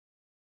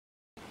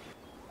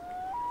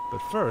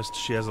But first,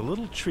 she has a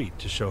little treat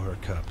to show her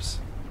cubs.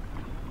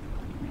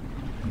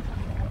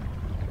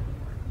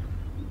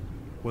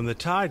 When the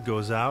tide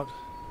goes out,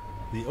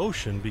 the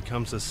ocean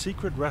becomes a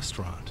secret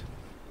restaurant,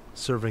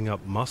 serving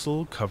up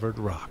mussel-covered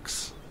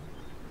rocks.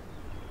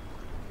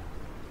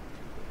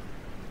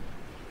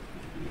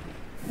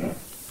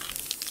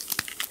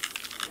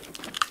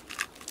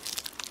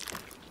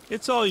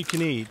 It's all you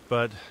can eat,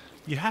 but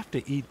you have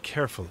to eat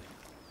carefully.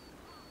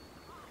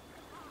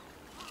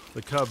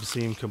 The cubs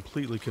seem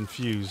completely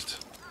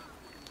confused.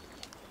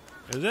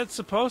 Is it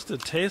supposed to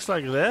taste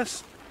like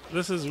this?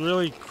 This is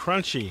really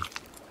crunchy.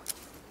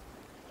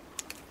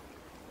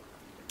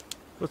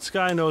 But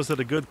Sky knows that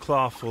a good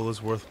clawful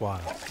is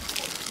worthwhile.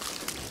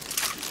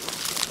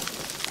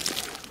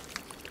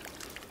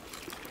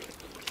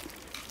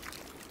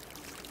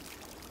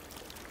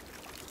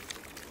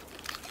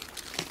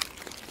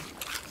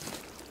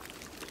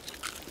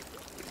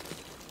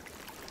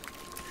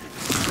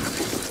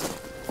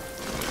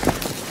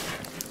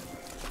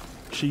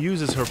 She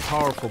uses her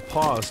powerful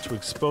paws to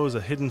expose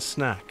a hidden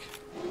snack.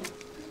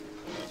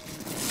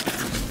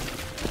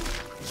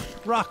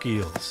 Rock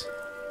eels.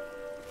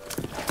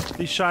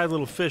 These shy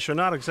little fish are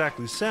not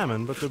exactly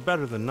salmon, but they're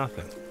better than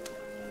nothing.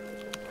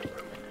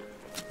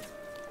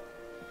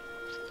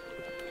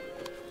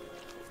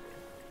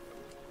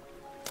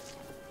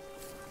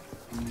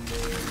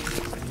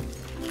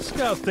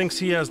 Scout thinks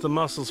he has the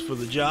muscles for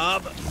the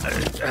job,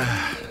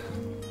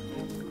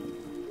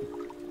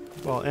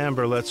 while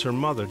Amber lets her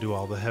mother do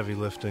all the heavy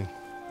lifting.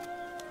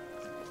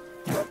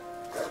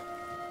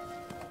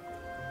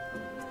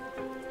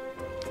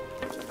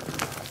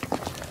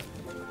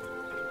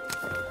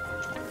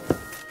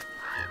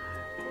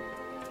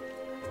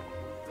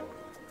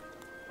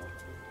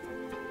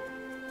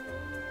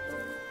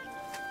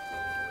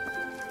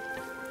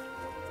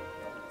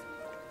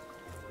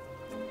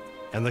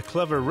 And the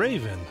clever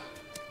raven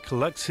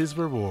collects his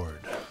reward.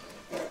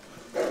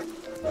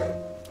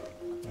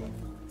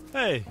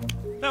 Hey,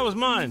 that was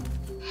mine.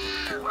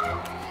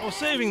 I was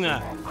saving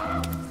that.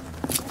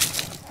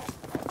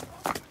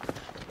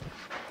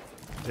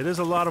 It is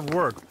a lot of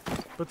work,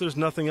 but there's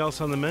nothing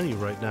else on the menu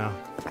right now.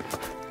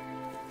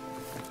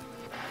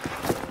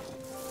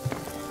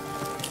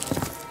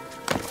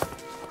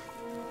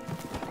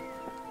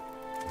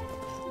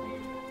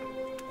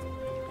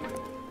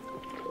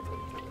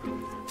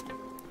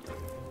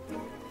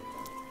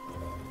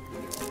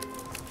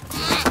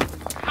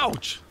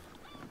 Ouch!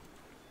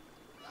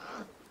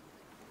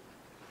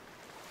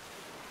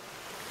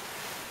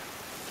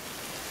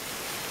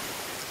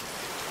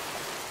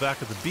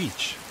 Back at the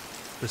beach,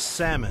 the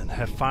salmon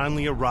have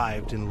finally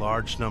arrived in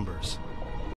large numbers.